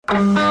This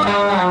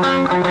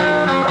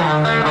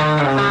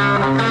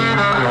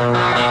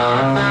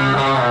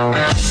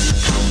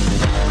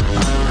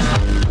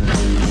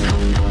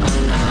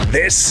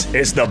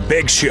is The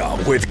Big Show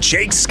with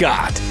Jake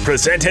Scott,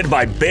 presented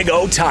by Big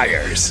O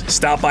Tires.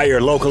 Stop by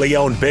your locally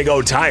owned Big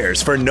O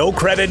Tires for no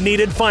credit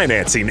needed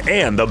financing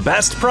and the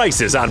best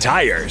prices on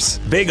tires.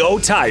 Big O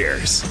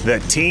Tires, the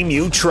team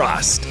you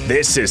trust.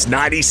 This is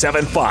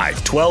 97.5,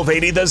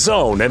 1280 The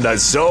Zone and The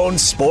Zone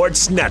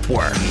Sports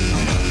Network.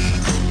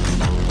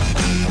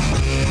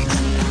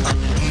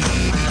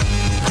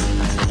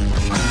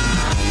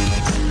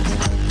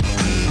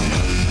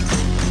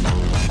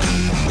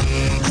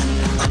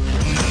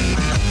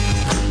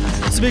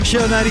 Big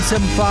Show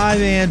 97.5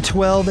 and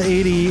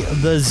 1280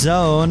 The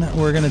Zone.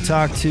 We're going to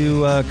talk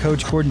to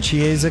Coach Gordon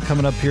Chiesa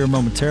coming up here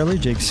momentarily.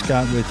 Jake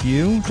Scott with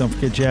you. Don't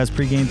forget Jazz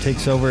pregame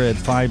takes over at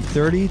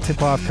 5:30.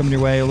 Tip-off coming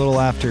your way a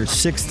little after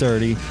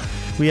 6:30.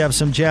 We have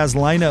some Jazz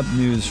lineup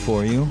news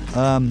for you.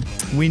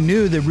 We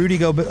knew that Rudy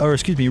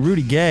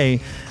Gay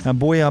and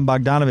Bojan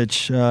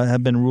Bogdanovic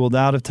have been ruled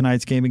out of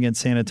tonight's game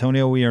against San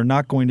Antonio. We are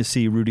not going to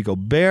see Rudy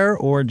Gobert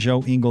or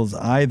Joe Ingles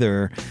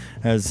either,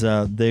 as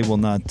they will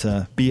not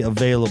be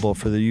available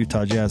for the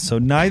Utah Jazz. So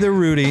neither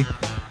one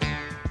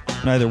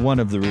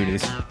of the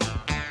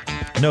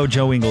Rudys. No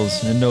Joe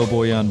Ingles and no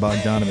Bojan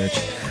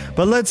Bogdanovic.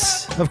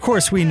 But of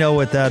course we know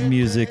what that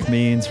music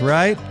means,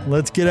 right?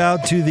 Let's get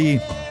out to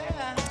the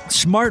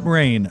Smart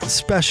Rain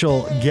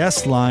special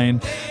guest line.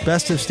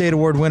 Best of State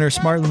Award winner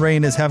Smart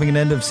Rain is having an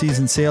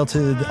end-of-season sale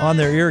on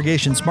their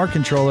irrigation smart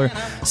controller.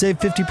 Save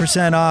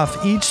 50%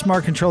 off each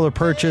smart controller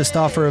purchased.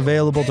 Offer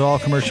available to all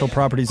commercial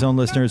property zone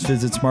listeners.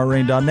 Visit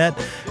smartrain.net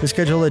to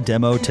schedule a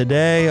demo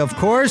today. Of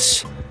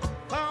course,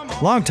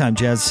 longtime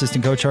Jazz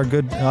assistant coach, our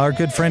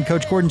good friend,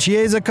 Coach Gordon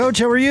Chiesa. Coach,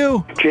 how are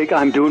you? Jake,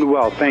 I'm doing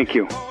well. Thank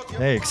you.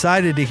 Hey,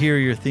 excited to hear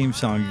your theme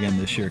song again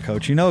this year,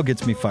 Coach. You know it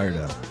gets me fired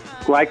up.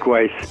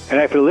 Likewise.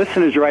 And for the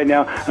listeners right now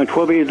on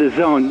 1280 The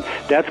Zone,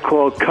 that's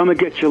called Come and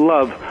Get Your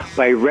Love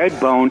by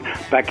Redbone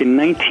back in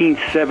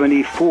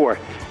 1974.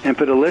 And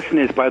for the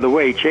listeners, by the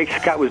way, Jake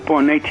Scott was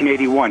born in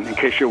 1981, in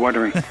case you're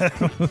wondering.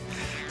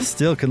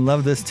 Still can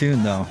love this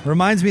tune, though.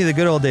 Reminds me of the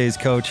good old days,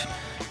 Coach.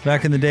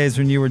 Back in the days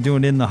when you were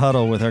doing In the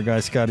Huddle with our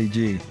guy, Scotty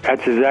G.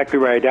 That's exactly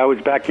right. That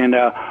was back in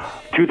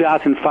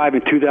 2005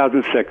 and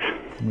 2006.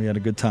 We had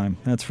a good time,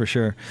 that's for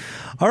sure.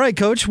 All right,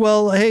 Coach.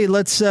 Well, hey,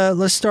 let's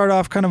start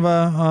off kind of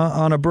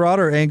on a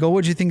broader angle.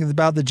 What do you think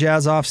about the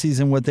Jazz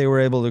offseason, what they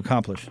were able to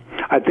accomplish?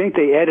 I think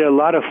they added a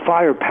lot of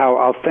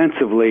firepower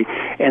offensively,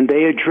 and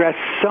they addressed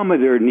some of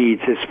their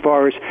needs as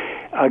far as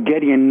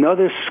getting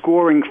another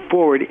scoring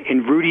forward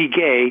in Rudy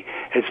Gay,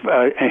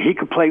 and he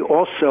could play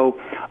also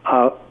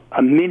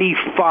a mini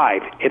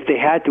five if they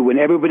had to when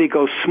everybody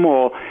goes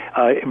small,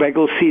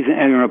 regular season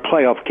and in a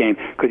playoff game,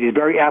 because he's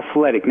very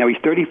athletic. Now, he's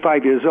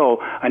 35 years old.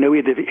 I know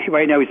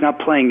right now he's not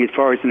playing as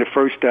far as in the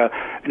first,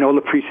 in all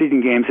the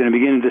preseason games in the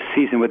beginning of the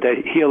season with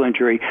that heel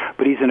injury,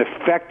 but he's an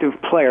effective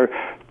player,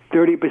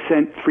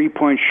 30%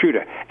 three-point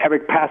shooter.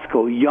 Eric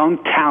Pascal,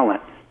 young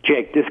talent.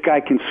 Jake, this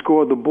guy can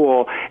score the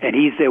ball, and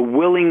he's a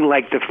willing,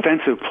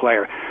 defensive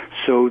player.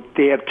 So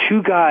they have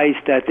two guys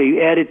that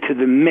they added to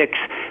the mix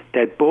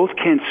that both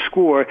can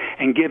score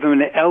and give him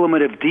an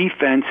element of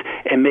defense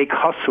and make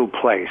hustle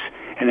plays.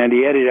 And then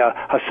they added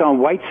Hassan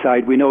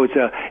Whiteside. We know it's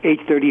age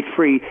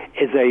 33,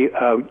 is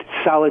a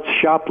solid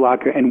shot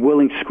blocker and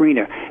willing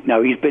screener.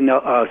 Now, he's been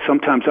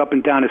sometimes up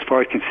and down as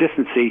far as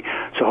consistency,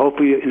 so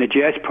hopefully in the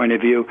Jazz point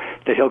of view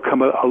that he'll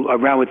come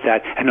around with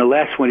that. And the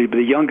last one would be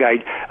the young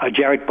guy,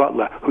 Jared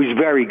Butler, who's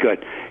very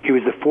good. He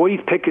was the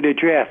 40th pick of the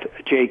draft,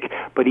 Jake,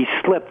 but he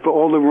slipped for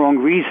all the wrong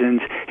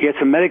reasons. He had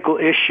some medical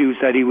issues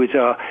that he was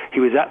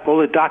all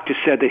the doctors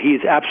said that he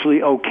is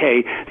absolutely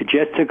okay. The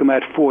Jazz took him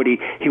at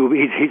 40.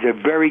 He's a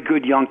very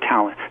good young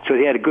talent. So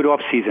he had a good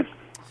offseason.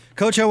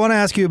 Coach, I want to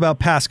ask you about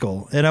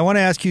Pascal, and I want to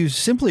ask you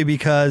simply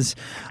because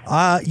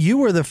you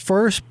were the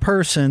first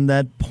person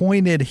that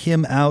pointed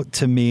him out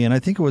to me, and I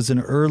think it was an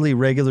early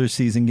regular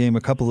season game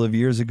a couple of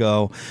years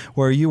ago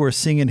where you were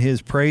singing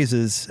his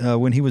praises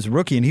when he was a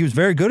rookie, and he was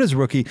very good as a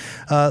rookie.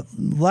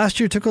 Last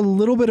year took a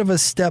little bit of a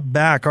step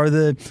back.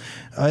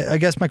 I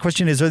guess my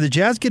question is, are the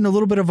Jazz getting a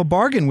little bit of a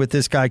bargain with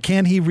this guy?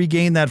 Can he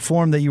regain that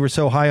form that you were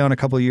so high on a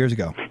couple of years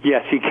ago?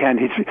 Yes, he can.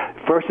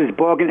 First, his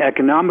bargain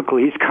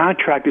economically. His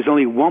contract is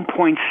only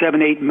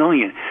 $1.78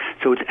 million.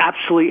 So it's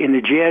absolutely, in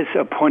the Jazz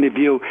point of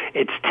view,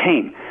 it's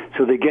tame.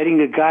 So they're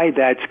getting a guy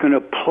that's going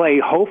to play,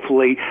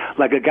 hopefully,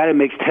 like a guy that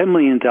makes $10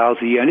 million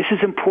a year. And this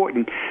is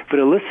important for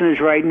the listeners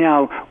right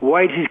now.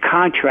 Why is his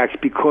contracts?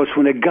 Because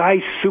when a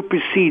guy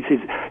supersedes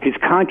his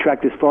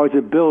contract as far as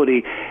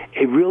ability,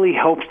 it really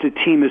helps the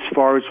team as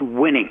far as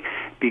winning,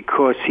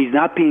 because he's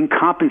not being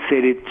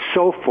compensated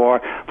so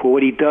far for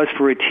what he does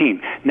for a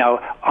team. Now,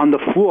 on the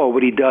floor,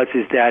 what he does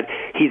is that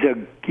he's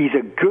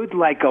a good,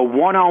 a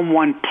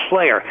one-on-one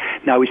player.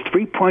 Now, his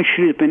three-point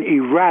shooting has been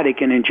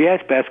erratic, and in Jazz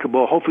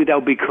basketball, hopefully that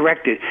will be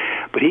corrected.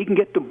 But he can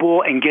get the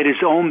ball and get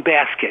his own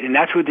basket, and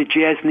that's what the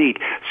Jazz need.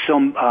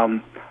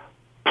 Some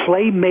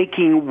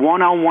playmaking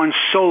one-on-one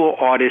solo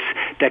artists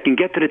that can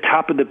get to the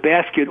top of the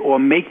basket or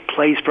make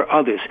plays for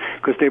others,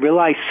 because they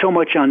rely so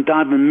much on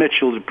Donovan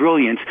Mitchell's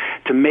brilliance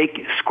to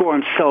score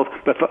himself,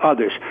 but for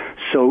others.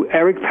 So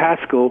Eric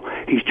Paschall,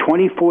 he's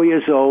 24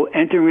 years old,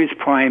 entering his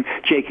prime.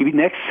 Jake,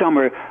 next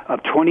summer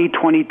of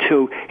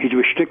 2022, he's a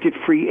restricted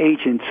free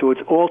agent, so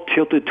it's all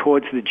tilted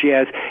towards the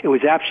Jazz. It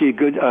was actually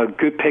a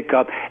good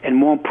pickup, and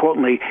more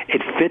importantly,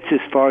 it fits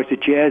as far as the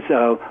Jazz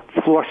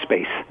floor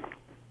space.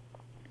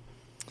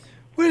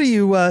 Where do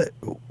you,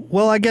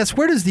 I guess,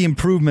 where does the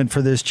improvement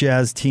for this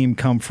Jazz team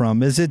come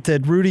from? Is it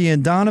that Rudy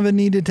and Donovan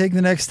need to take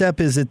the next step?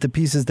 Is it the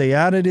pieces they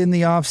added in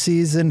the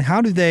offseason?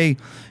 How do they,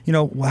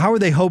 how are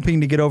they hoping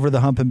to get over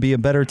the hump and be a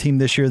better team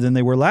this year than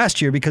they were last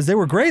year? Because they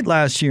were great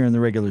last year in the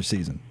regular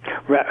season.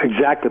 Right,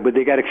 exactly, but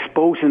they got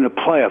exposed in the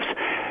playoffs.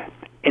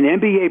 In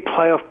NBA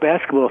playoff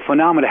basketball, a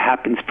phenomenon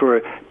happens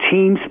for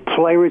teams,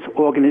 players,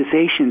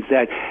 organizations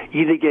that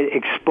either get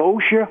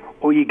exposure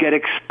or you get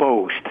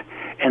exposed.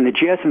 And the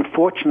Jazz,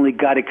 unfortunately,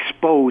 got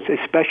exposed,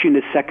 especially in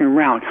the second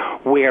round,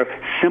 where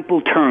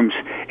simple terms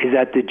is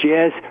that the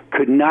Jazz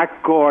could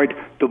not guard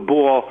the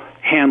ball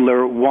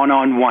handler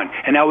one-on-one.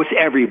 And that was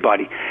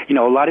everybody. A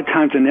lot of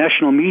times the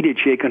national media,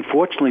 Jake,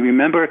 unfortunately,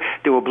 remember,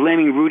 they were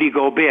blaming Rudy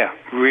Gobert.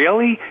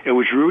 Really? It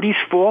was Rudy's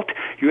fault?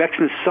 You're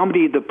asking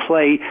somebody to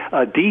play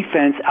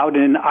defense out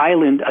in an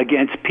island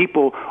against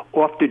people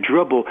off the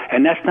dribble,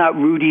 and that's not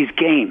Rudy's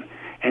game.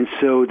 And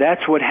so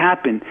that's what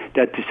happened.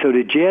 So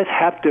the Jazz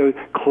have to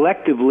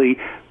collectively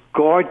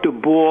guard the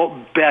ball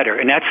better.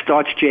 And that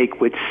starts, Jake,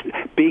 with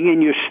being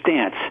in your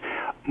stance,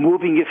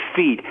 moving your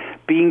feet,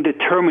 being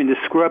determined to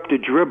screw up the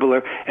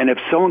dribbler. And if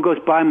someone goes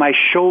by my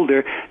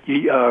shoulder,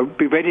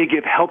 be ready to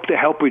give help to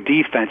helper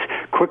defense.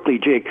 Quickly,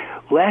 Jake.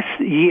 Last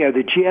year,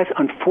 the Jazz,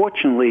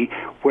 unfortunately,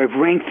 were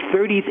ranked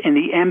 30th in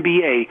the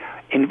NBA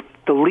in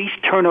the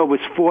least turnovers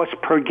forced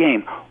per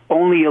game,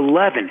 only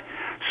 11.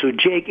 So,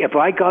 Jake, if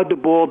I guard the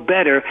ball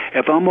better,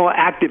 if I'm more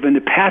active in the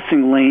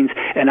passing lanes,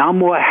 and I'm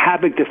more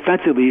havoc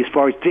defensively as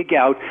far as dig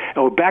out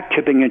or back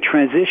tipping and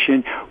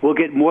transition, we'll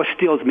get more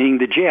steals, meaning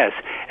the Jazz.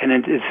 And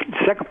then the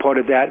second part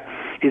of that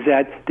is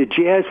that the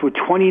Jazz were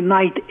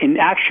 29th in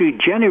actually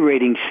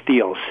generating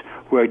steals.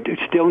 We're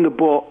stealing the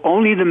ball.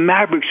 Only the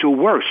Mavericks are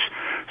worse.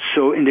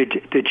 So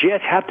the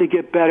Jazz have to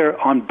get better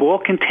on ball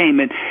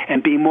containment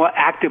and be more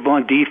active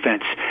on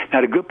defense. Now,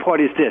 the good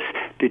part is this.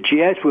 The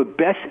Jazz were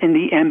best in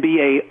the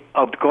NBA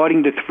of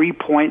guarding the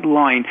three-point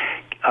line,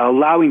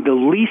 allowing the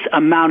least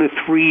amount of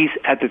threes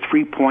at the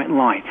three-point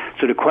line.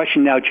 So the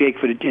question now, Jake,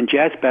 in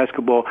Jazz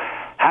basketball,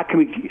 how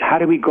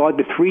do we guard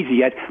the threes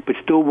yet, but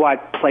still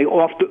play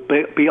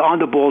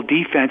beyond the ball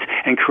defense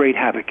and create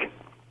havoc?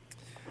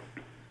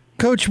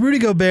 Coach, Rudy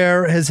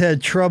Gobert has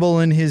had trouble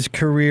in his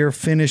career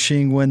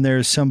finishing when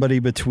there's somebody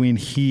between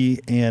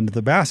he and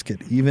the basket,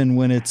 even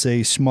when it's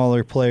a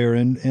smaller player.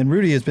 And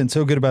Rudy has been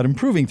so good about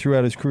improving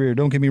throughout his career,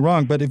 don't get me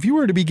wrong. But if you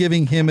were to be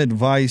giving him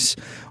advice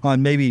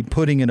on maybe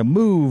putting in a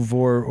move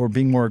or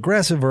being more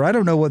aggressive, or I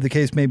don't know what the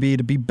case may be,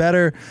 to be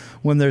better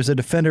when there's a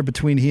defender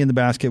between he and the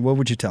basket, what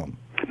would you tell him?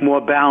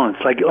 More balance,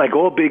 like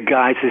all big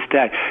guys, is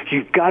that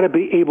you've got to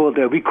be able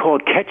to, we call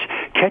it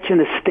catch in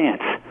a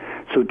stance.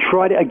 So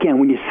try to, again,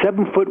 when you're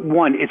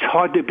 7'1", it's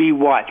hard to be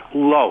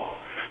low.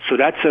 So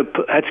that's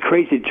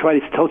crazy to try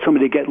to tell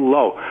somebody to get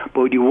low.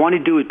 But what you want to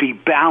do is be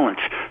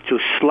balanced. So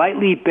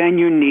slightly bend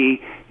your knees,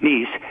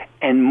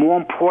 and more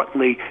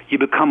importantly, you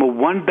become a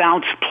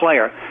one-bounce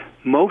player.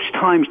 Most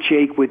times,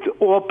 Jake, with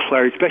all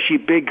players, especially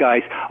big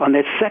guys, on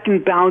that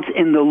second bounce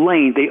in the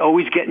lane, they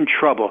always get in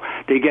trouble.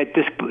 They get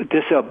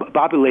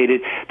discombobulated.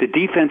 The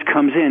defense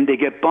comes in. They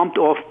get bumped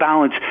off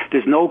balance.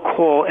 There's no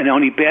call, and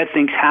only bad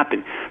things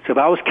happen. So if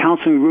I was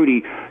counseling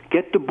Rudy,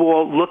 get the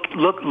ball,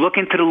 look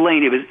into the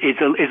lane.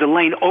 Is a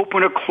lane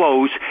open or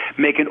closed?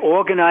 Make an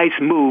organized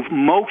move.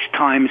 Most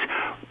times,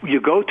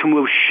 your go-to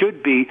move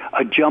should be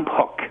a jump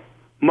hook.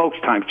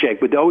 Most times, Jake,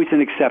 but always an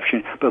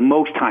exception, but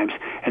most times.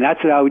 And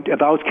that's what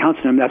if I was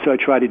counseling him, that's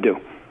what I try to do.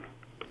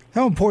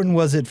 How important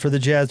was it for the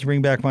Jazz to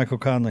bring back Michael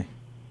Conley?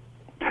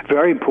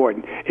 Very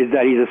important, is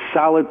that he's a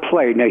solid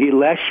player. Now,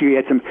 last year he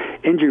had some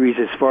injuries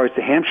as far as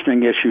the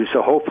hamstring issues,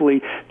 so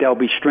hopefully they'll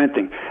be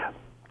strengthening.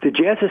 The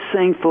Jazz is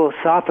saying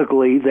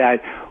philosophically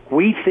that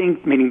we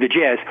think, meaning the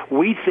Jazz,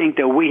 we think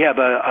that we have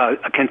a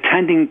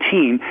contending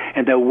team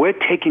and that we're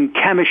taking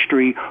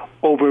chemistry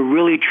over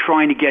really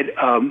trying to get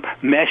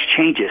mass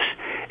changes.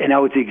 And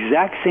that was the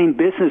exact same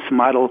business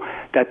model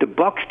that the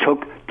Bucks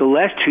took the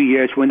last 2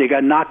 years when they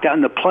got knocked out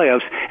in the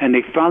playoffs, and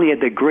they finally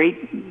had the great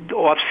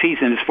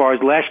off-season as far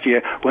as last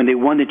year when they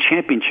won the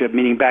championship,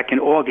 meaning back in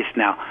August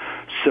now.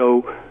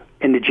 So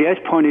in the Jazz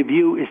point of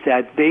view is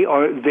that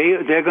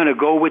they're going to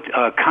go with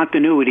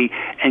continuity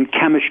and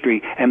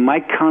chemistry, and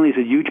Mike Conley is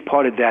a huge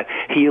part of that.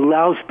 He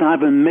allows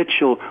Donovan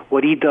Mitchell,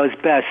 what he does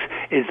best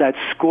is that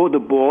score the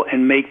ball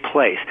and make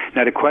plays.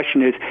 Now the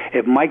question is,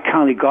 if Mike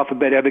Conley, God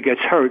forbid, ever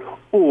gets hurt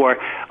or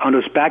on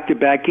those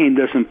back-to-back games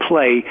doesn't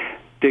play,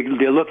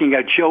 They're looking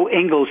at Joe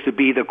Ingles to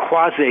be the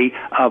quasi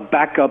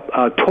backup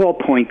tall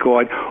point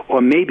guard,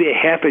 or maybe a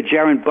half of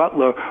Jaron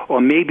Butler, or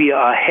maybe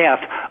a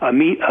half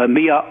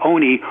Mia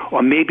Oni,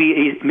 or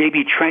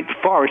maybe Trent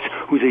Forrest,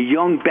 who's a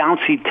young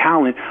bouncy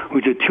talent,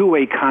 who's a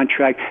two-way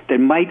contract that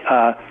might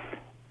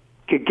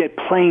could get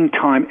playing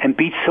time and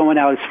beat someone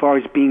out as far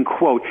as being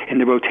quote in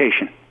the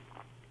rotation.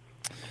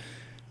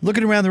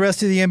 Looking around the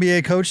rest of the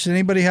NBA, Coach, did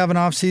anybody have an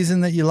off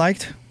season that you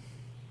liked?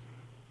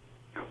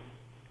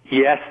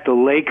 Yes, the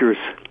Lakers.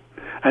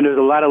 I know there's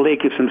a lot of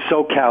Lakers from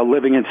SoCal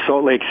living in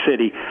Salt Lake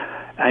City.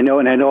 I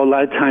know a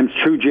lot of times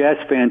true Jazz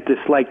fans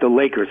dislike the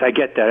Lakers. I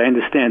get that. I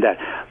understand that.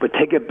 But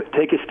take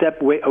a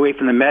step away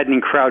from the maddening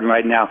crowd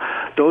right now.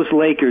 Those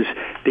Lakers,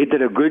 they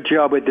did a good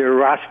job with their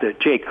roster.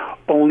 Jake,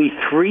 only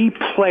 3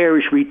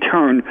 players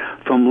returned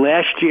from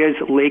last year's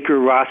Laker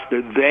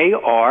roster. They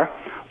are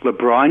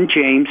LeBron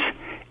James,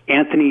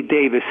 Anthony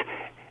Davis,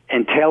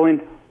 and Taylor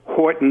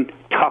Horton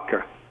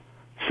Tucker.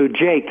 So,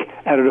 Jake,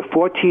 out of the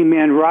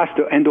 14-man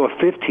roster and/or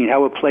 15,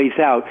 how it plays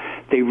out,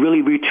 they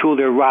really retool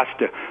their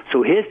roster.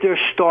 So here's their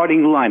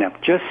starting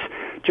lineup. Just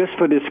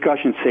for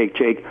discussion's sake,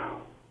 Jake,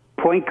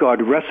 point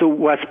guard Russell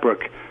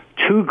Westbrook,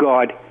 2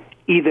 guard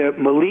either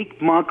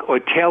Malik Monk or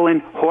Taylor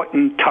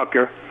Horton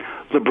Tucker,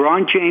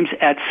 LeBron James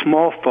at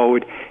small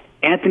forward,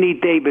 Anthony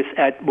Davis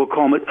at, we'll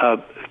call him a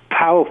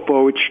power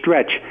forward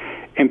stretch,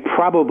 and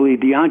probably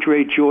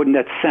DeAndre Jordan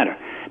at center.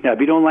 Now, if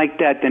you don't like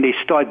that, then they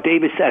start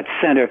Davis at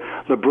center,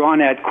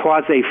 LeBron at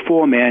quasi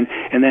 4-man,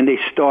 and then they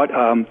start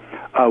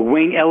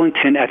Wayne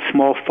Ellington at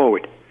small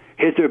forward.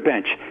 Here's their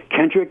bench: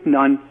 Kendrick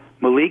Nunn,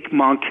 Malik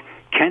Monk,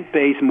 Kent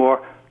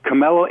Bazemore,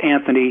 Carmelo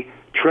Anthony,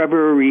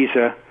 Trevor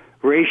Ariza,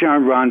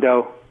 Rajon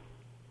Rondo,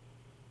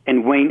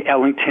 and Wayne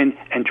Ellington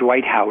and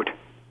Dwight Howard.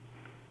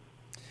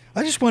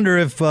 I just wonder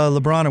if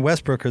LeBron and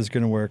Westbrook is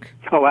going to work.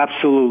 Oh,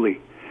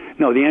 absolutely.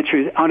 No, the answer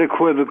is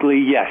unequivocally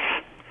yes.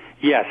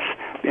 Yes.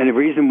 And the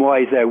reason why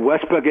is that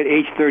Westbrook at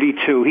age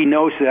 32, he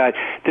knows that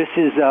this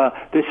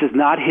is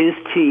not his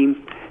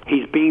team.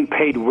 He's being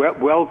paid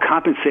well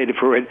compensated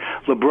for it.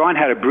 LeBron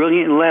had a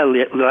brilliant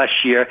last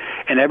year,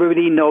 and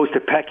everybody knows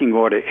the pecking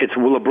order. It's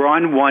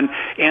LeBron 1,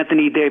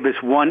 Anthony Davis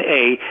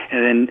 1A,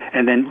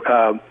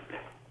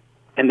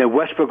 and then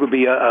Westbrook would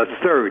be a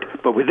third.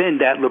 But within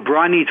that,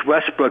 LeBron needs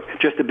Westbrook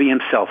just to be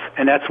himself,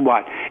 and that's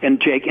what. And,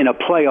 Jake, in a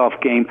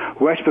playoff game,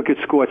 Westbrook had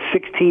scored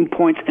 16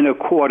 points in a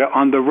quarter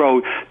on the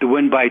road to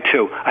win by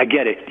 2. I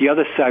get it. The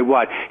other side,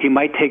 what? He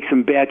might take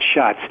some bad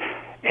shots,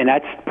 and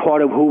that's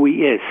part of who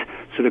he is.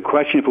 So the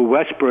question for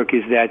Westbrook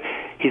is that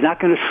he's not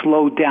going to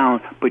slow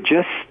down, but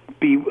just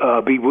be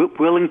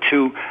willing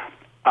to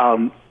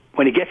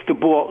when he gets the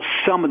ball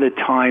some of the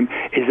time,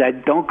 is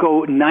that don't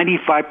go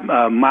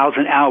 95 miles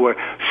an hour,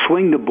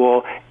 swing the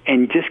ball,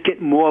 and just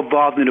get more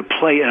involved in the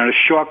play. And on a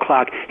short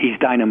clock, he's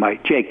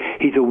dynamite. Jake,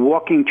 he's a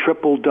walking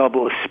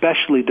triple-double,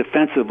 especially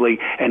defensively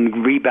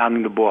and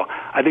rebounding the ball.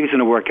 I think it's going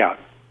to work out.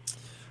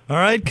 All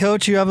right,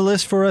 Coach, you have a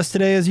list for us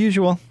today as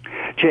usual.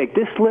 Jake,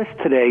 this list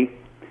today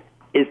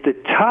is the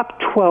top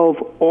 12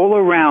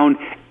 all-around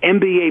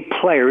NBA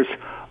players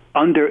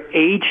under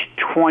age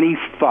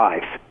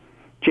 25.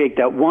 Jake,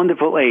 that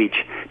wonderful age.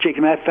 Jake, as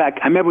a matter of fact,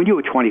 I remember when you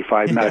were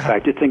 25, as a matter of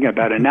fact, just thinking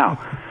about it now.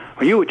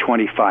 When you were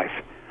 25.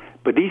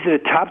 But these are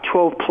the top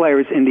 12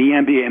 players in the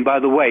NBA. And by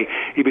the way,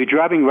 if you're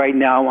driving right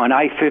now on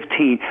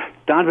I-15,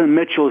 Donovan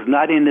Mitchell is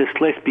not in this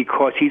list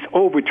because he's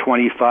over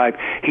 25.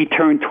 He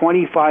turned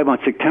 25 on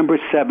September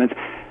 7th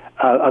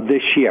of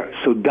this year.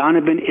 So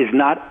Donovan is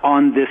not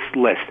on this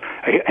list.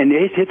 And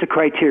here's the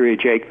criteria,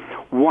 Jake.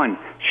 1,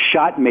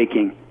 shot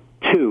making.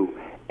 2,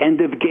 end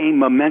of game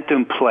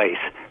momentum plays.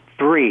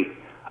 3,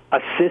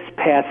 assist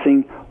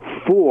passing.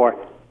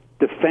 4,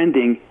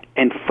 defending.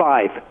 And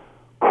 5,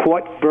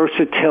 court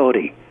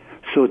versatility.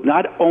 So it's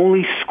not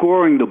only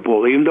scoring the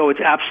ball, even though it's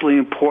absolutely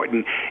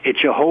important,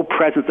 it's your whole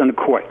presence on the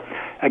court.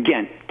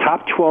 Again,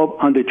 top 12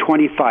 under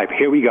 25.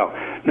 Here we go.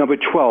 Number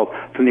 12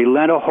 from the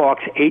Atlanta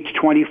Hawks, age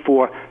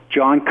 24,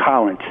 John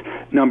Collins.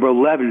 Number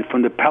 11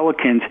 from the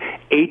Pelicans,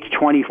 age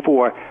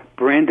 24,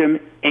 Brandon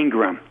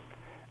Ingram.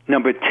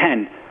 Number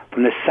 10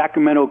 from the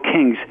Sacramento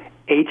Kings,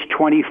 age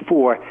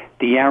 24,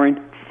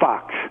 De'Aaron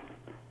Fox.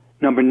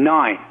 Number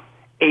 9,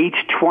 age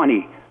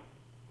 20,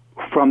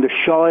 from the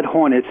Charlotte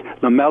Hornets,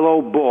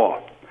 LaMelo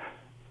Ball.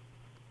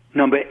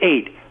 Number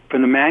 8,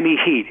 from the Miami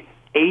Heat,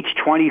 age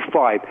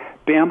 25,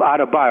 Bam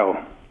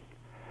Adebayo.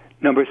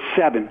 Number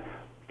 7,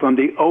 from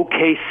the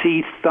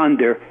OKC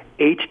Thunder,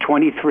 age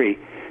 23,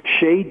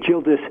 Shai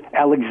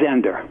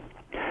Gilgeous-Alexander.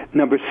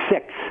 Number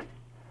 6,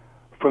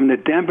 from the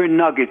Denver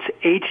Nuggets,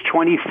 age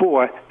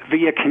 24,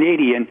 via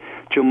Canadian,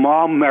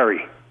 Jamal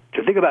Murray.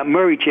 So think about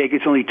Murray, Jake.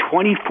 It's only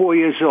 24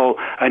 years old.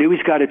 I know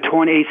he's got a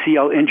torn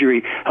ACL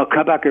injury. He'll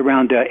come back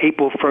around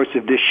April 1st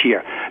of this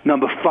year.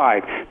 Number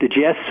 5, the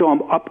Jazz saw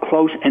him up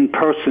close and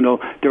personal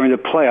during the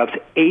playoffs.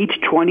 Age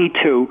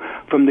 22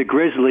 from the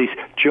Grizzlies,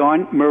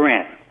 John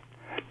Morant.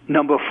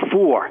 Number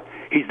 4,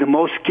 he's the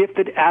most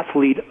gifted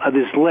athlete of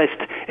his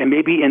list and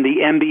maybe in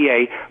the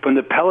NBA from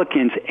the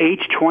Pelicans,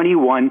 age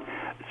 21,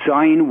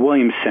 Zion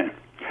Williamson.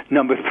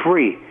 Number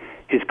 3,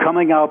 His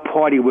coming out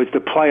party was the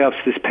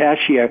playoffs this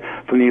past year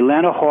from the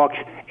Atlanta Hawks,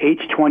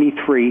 age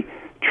 23,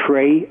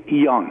 Trae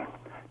Young.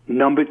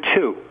 Number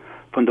 2,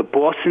 from the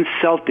Boston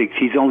Celtics,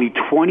 he's only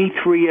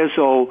 23 years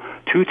old,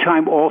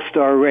 two-time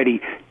All-Star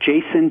already,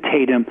 Jason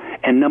Tatum.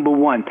 And number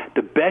 1,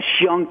 the best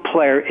young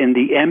player in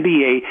the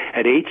NBA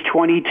at age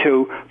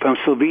 22 from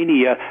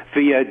Slovenia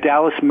via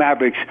Dallas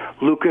Mavericks,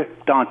 Luka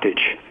Doncic.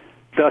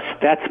 Thus,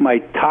 that's my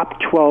top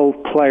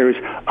 12 players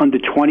under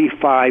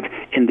 25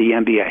 in the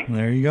NBA.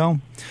 There you go.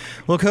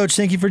 Well, Coach,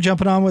 thank you for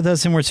jumping on with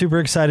us, and we're super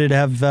excited to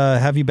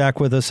have you back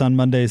with us on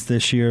Mondays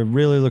this year.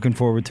 Really looking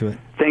forward to it.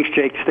 Thanks,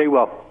 Jake. Stay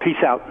well.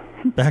 Peace out.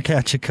 Back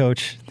at you,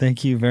 Coach.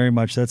 Thank you very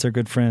much. That's our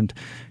good friend,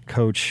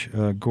 Coach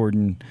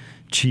Gordon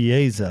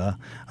Chiesa.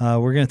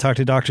 We're going to talk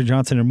to Dr.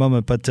 Johnson in a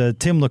moment, but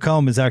Tim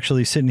Lacombe is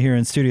actually sitting here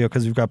in studio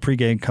because we've got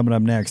pregame coming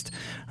up next.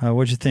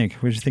 What'd you think?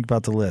 What'd you think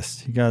about the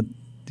list? You got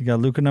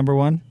Luka number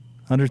 1?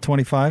 Under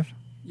 25?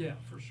 Yeah,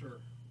 for sure.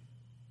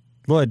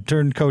 Lloyd,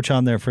 turn Coach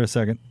on there for a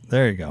second.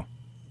 There you go.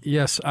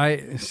 Yes,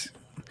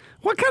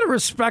 what kind of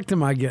respect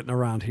am I getting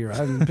around here?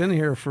 I've been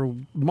here for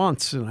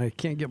months, and I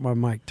can't get my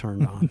mic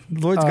turned on.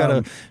 Lloyd's got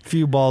a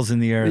few balls in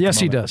the air. Yes,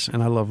 he does,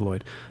 and I love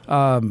Lloyd.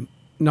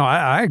 No,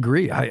 I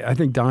agree. I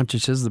think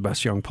Doncic is the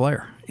best young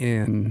player.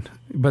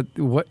 But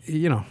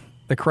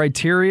the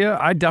criteria,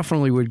 I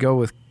definitely would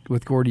go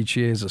with Gordon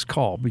Chiesa's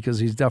call because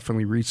he's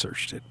definitely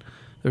researched it.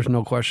 There's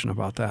no question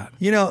about that.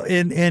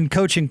 And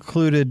Coach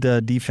included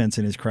defense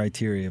in his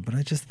criteria, but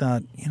I just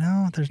thought,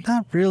 there's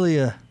not really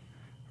a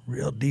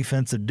real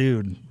defensive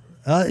dude.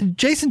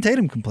 Jason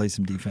Tatum can play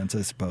some defense,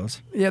 I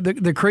suppose. Yeah,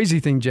 the crazy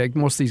thing, Jake,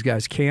 most of these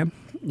guys can.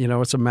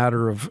 It's a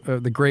matter of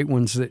the great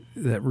ones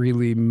that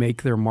really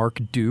make their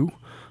mark do.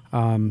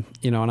 And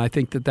I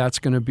think that's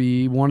going to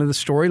be one of the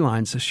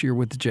storylines this year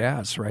with the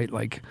Jazz, right?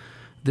 Like,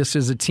 this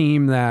is a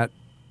team that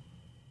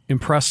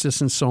impressed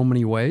us in so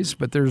many ways,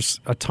 but there's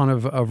a ton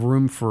of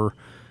room for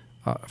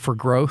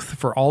growth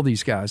for all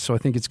these guys. So I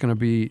think it's going to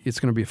be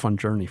a fun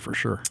journey for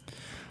sure.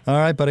 All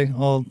right, buddy.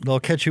 I'll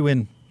catch you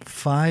in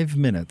 5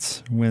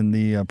 minutes when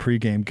the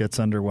pregame gets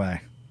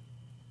underway.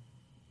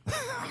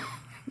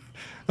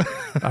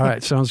 All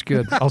right, sounds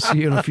good. I'll see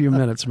you in a few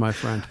minutes, my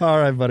friend. All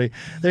right, buddy.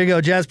 There you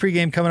go. Jazz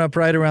pregame coming up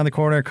right around the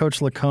corner.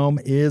 Coach Lacombe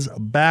is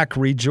back.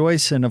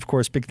 Rejoice. And, of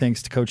course, big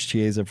thanks to Coach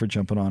Chiesa for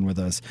jumping on with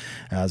us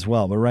as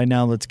well. But right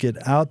now, let's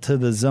get out to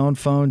the Zone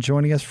phone.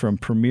 Joining us from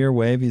Premier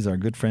Wave, he's our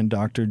good friend,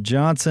 Dr.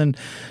 Johnson.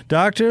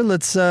 Doctor,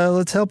 let's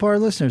help our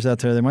listeners out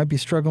there. They might be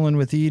struggling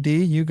with ED.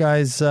 You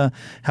guys have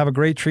a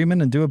great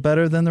treatment and do it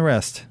better than the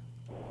rest.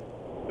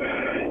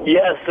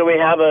 Yes, so we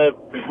have a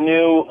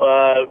new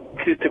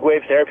acoustic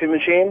wave therapy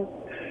machine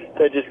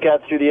that just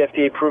got through the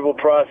FDA approval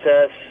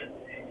process,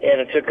 and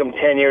it took them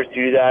 10 years to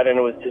do that, and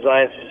it was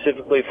designed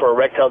specifically for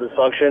erectile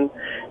dysfunction,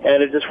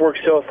 and it just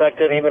works so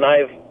effective. Even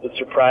I was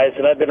surprised,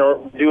 and I've been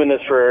doing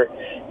this for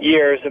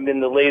years. I've been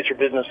in the laser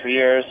business for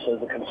years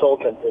as a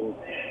consultant, and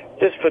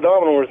just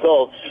phenomenal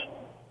results,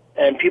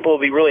 and people will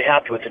be really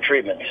happy with the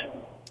treatment.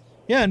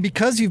 Yeah, and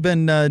because you've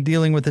been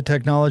dealing with the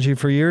technology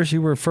for years,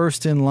 you were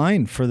first in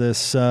line for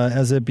this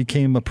as it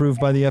became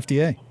approved by the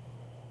FDA.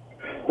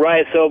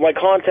 Right, so my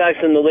contacts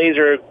in the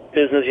laser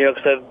business,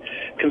 because I've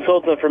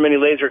consulted for many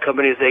laser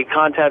companies, they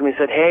contacted me and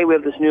said, hey, we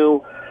have this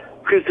new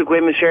acoustic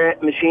wave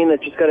machine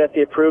that just got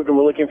FDA approved, and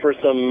we're looking for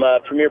some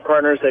premier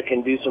partners that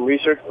can do some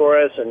research for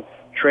us and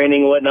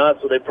training and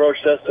whatnot. So they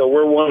approached us. So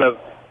we're one of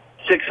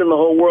 6 in the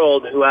whole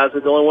world who has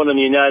it, the only one in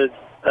the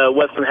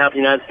western half of the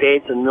United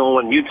States, and the only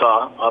one in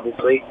Utah,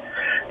 obviously.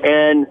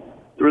 And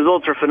the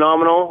results are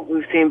phenomenal.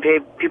 We've seen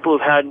people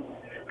who've had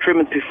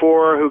treatments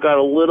before who got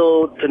a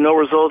little to no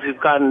results,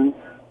 who've gotten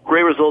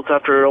great results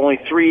after only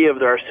 3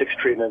 of our 6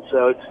 treatments.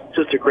 So it's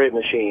just a great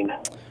machine.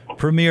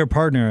 Premier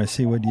partner. I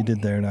see what you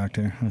did there,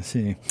 Doctor. I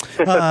see.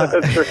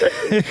 That's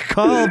right.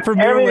 Call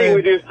Premier Everything Wave.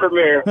 we do is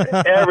Premier.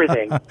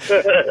 Everything.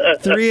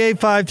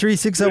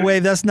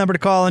 385-360-WAVE. That's the number to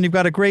call, and you've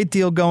got a great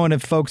deal going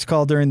if folks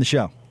call during the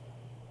show.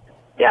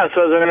 Yeah,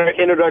 so as an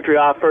introductory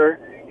offer,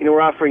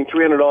 we're offering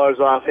 $300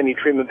 off any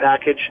treatment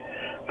package,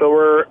 but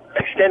we're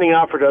extending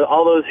offer to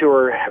all those who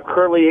are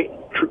currently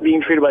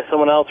being treated by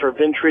someone else or have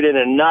been treated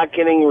and not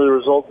getting the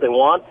results they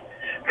want.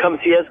 Come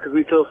see us because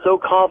we feel so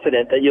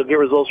confident that you'll get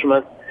results from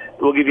us.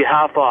 We'll give you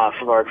half off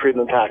of our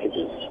treatment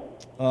packages.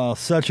 Oh,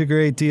 such a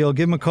great deal.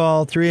 Give them a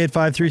call,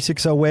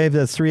 385-360-WAVE.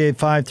 That's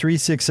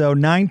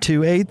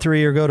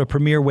 385-360-9283, or go to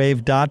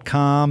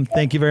premierwave.com.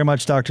 Thank you very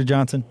much, Dr.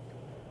 Johnson.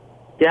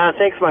 Yeah,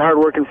 thanks, my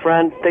hard-working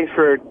friend. Thanks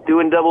for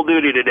doing double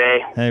duty today.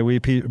 Hey, we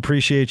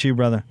appreciate you,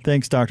 brother.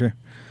 Thanks, Doctor.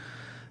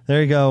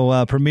 There you go,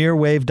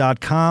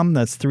 premierwave.com.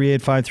 That's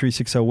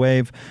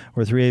 385-360-WAVE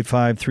or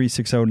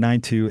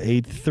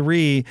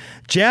 385-360-9283.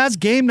 Jazz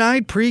Game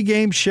Night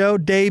pregame show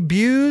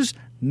debuts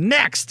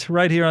next,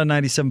 right here on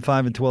 97.5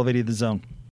 and 1280 The Zone.